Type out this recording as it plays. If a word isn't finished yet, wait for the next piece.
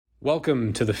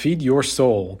Welcome to the Feed Your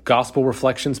Soul Gospel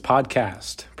Reflections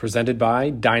podcast, presented by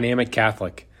Dynamic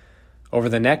Catholic. Over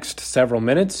the next several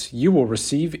minutes, you will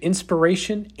receive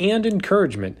inspiration and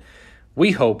encouragement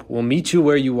we hope will meet you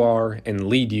where you are and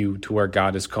lead you to where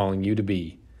God is calling you to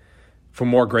be. For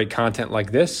more great content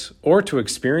like this, or to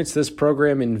experience this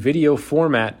program in video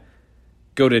format,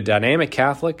 go to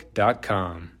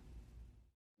dynamiccatholic.com.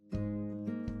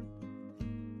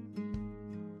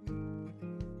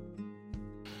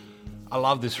 I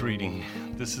love this reading.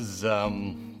 This is,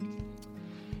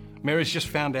 Mary's just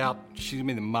found out she's going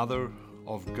to be the mother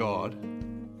of God.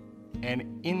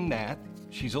 And in that,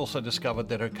 she's also discovered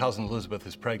that her cousin Elizabeth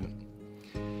is pregnant.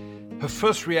 Her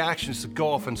first reaction is to go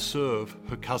off and serve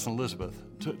her cousin Elizabeth,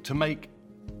 to make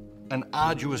an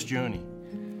arduous journey,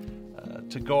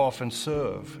 to go off and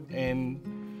serve. And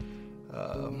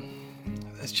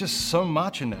there's just so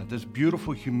much in that. There's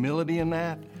beautiful humility in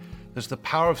that. There's the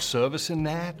power of service in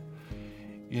that.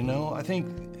 You know, I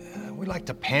think we like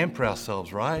to pamper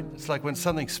ourselves, right? It's like when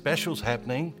something special's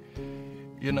happening,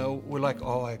 you know, we're like,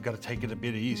 oh, I got to take it a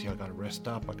bit easy. I got to rest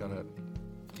up. I got to,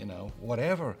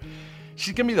 whatever.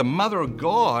 She's going to be the mother of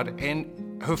God,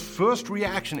 and her first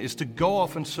reaction is to go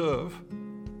off and serve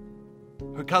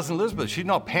her cousin Elizabeth. She's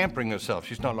not pampering herself.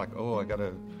 She's not like, oh, I got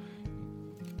to,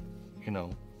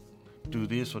 do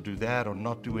this or do that or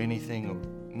not do anything.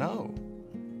 No.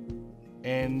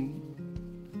 And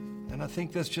I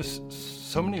think there's just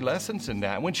so many lessons in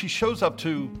that. When she shows up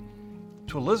to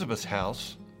Elizabeth's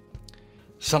house,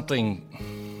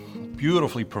 something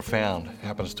beautifully profound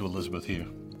happens to Elizabeth here.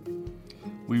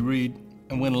 We read,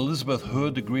 "And when Elizabeth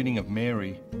heard the greeting of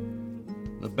Mary,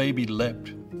 the baby leapt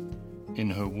in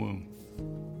her womb."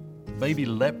 The baby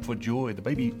leapt for joy. The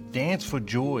baby danced for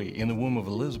joy in the womb of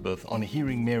Elizabeth on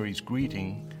hearing Mary's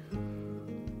greeting.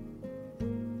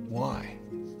 Why?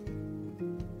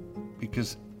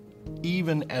 Because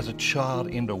even as a child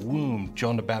in the womb,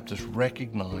 John the Baptist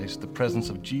recognized the presence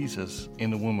of Jesus in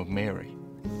the womb of Mary.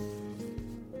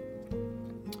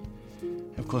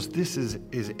 Of course, this is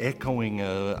echoing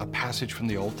a passage from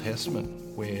the Old Testament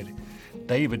where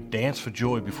David danced for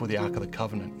joy before the Ark of the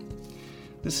Covenant.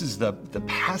 This is the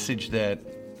passage that,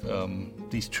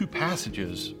 these two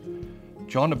passages,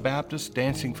 John the Baptist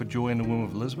dancing for joy in the womb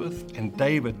of Elizabeth and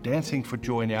David dancing for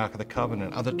joy in the Ark of the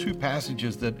Covenant, are the two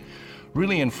passages that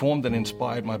really informed and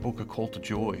inspired my book, A Call to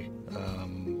Joy,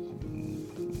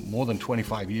 more than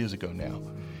 25 years ago now.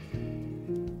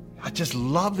 I just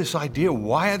love this idea.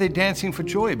 Why are they dancing for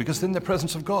joy? Because they're in the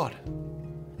presence of God.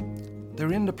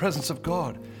 They're in the presence of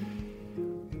God.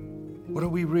 What do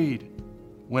we read?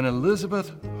 When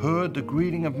Elizabeth heard the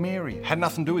greeting of Mary, it had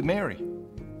nothing to do with Mary.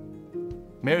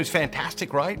 Mary's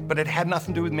fantastic, right? But it had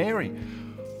nothing to do with Mary.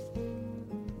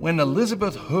 When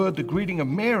Elizabeth heard the greeting of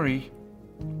Mary,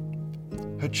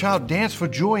 her child danced for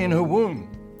joy in her womb.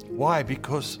 Why?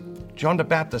 Because John the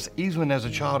Baptist, even as a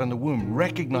child in the womb,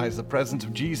 recognized the presence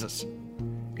of Jesus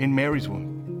in Mary's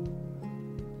womb.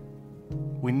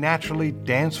 We naturally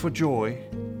dance for joy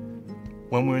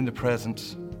when we're in the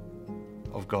presence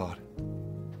of God.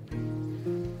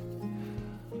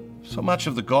 So much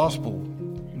of the gospel,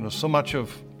 so much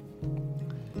of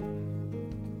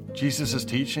Jesus'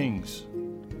 teachings,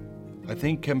 I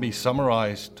think, can be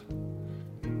summarized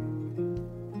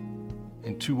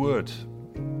in two words.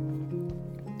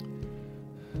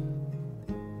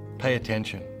 Pay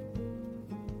attention.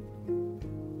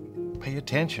 Pay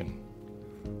attention.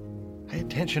 Pay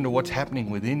attention to what's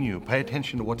happening within you. Pay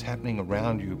attention to what's happening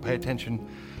around you. Pay attention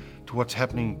to what's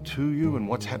happening to you and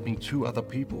what's happening to other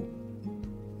people.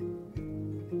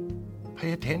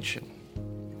 Pay attention.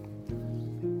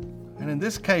 And in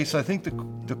this case, I think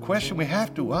the question we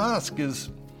have to ask is,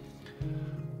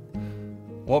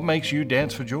 what makes you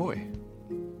dance for joy?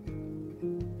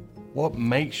 What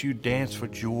makes you dance for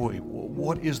joy?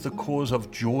 What is the cause of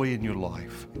joy in your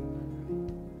life?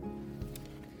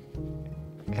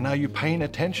 And are you paying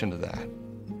attention to that?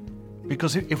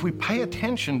 Because if we pay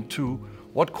attention to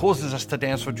what causes us to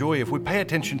dance for joy, if we pay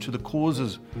attention to the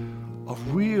causes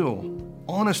of real,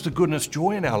 honest to goodness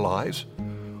joy in our lives,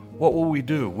 what will we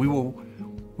do? We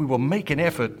will make an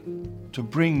effort to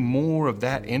bring more of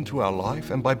that into our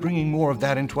life. And by bringing more of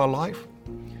that into our life,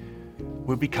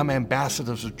 we'll become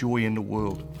ambassadors of joy in the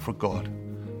world for God.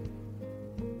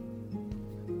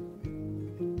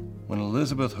 When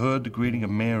Elizabeth heard the greeting of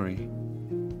Mary,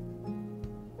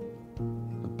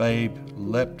 the babe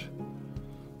leapt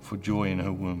for joy in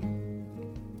her womb.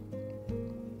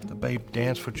 The babe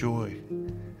danced for joy.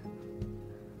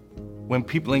 When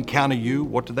people encounter you,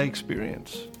 what do they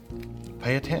experience?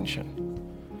 Pay attention.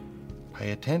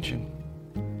 Pay attention.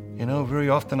 You know, very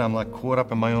often I'm like caught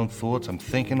up in my own thoughts. I'm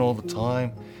thinking all the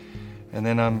time. And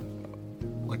then I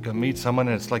meet someone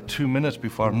and it's like 2 minutes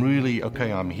before I'm really,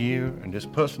 okay, I'm here and this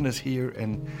person is here.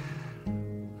 And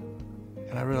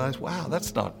I realize, wow,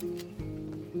 it's not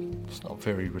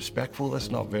very respectful. That's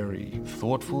not very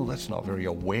thoughtful. That's not very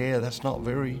aware. There's a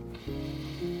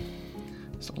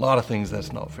lot of things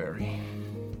that's not very.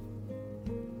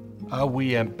 Are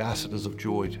we ambassadors of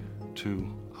joy to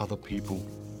other people?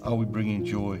 Are we bringing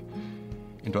joy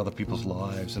into other people's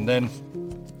lives? And then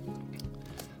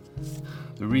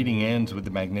the reading ends with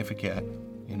the Magnificat,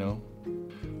 you know.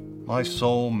 My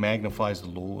soul magnifies the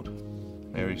Lord,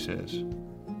 Mary says,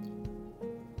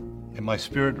 and my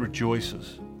spirit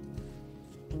rejoices.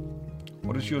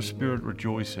 What does your spirit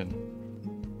rejoice in?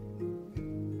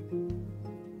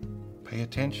 Pay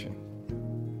attention.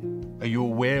 Are you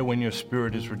aware when your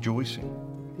spirit is rejoicing?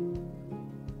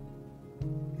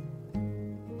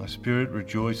 My spirit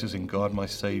rejoices in God my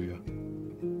Savior.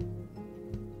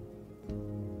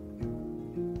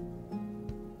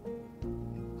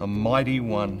 The Mighty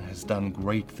One has done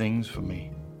great things for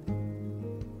me.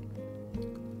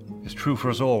 It's true for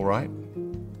us all, right?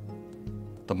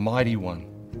 The Mighty One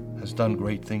has done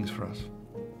great things for us.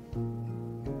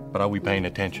 But are we paying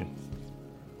attention?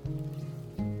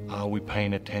 Are we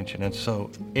paying attention? And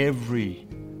so every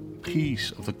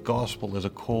piece of the gospel is a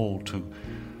call to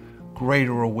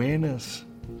greater awareness.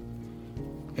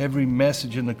 Every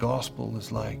message in the gospel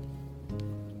is like,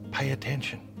 pay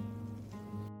attention.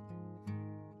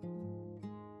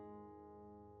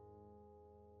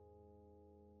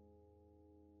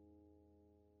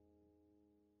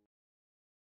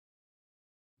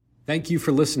 Thank you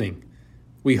for listening.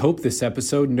 We hope this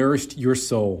episode nourished your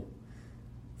soul.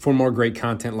 For more great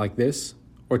content like this,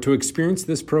 or to experience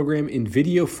this program in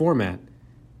video format,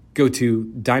 go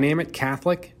to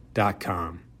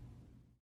dynamiccatholic.com.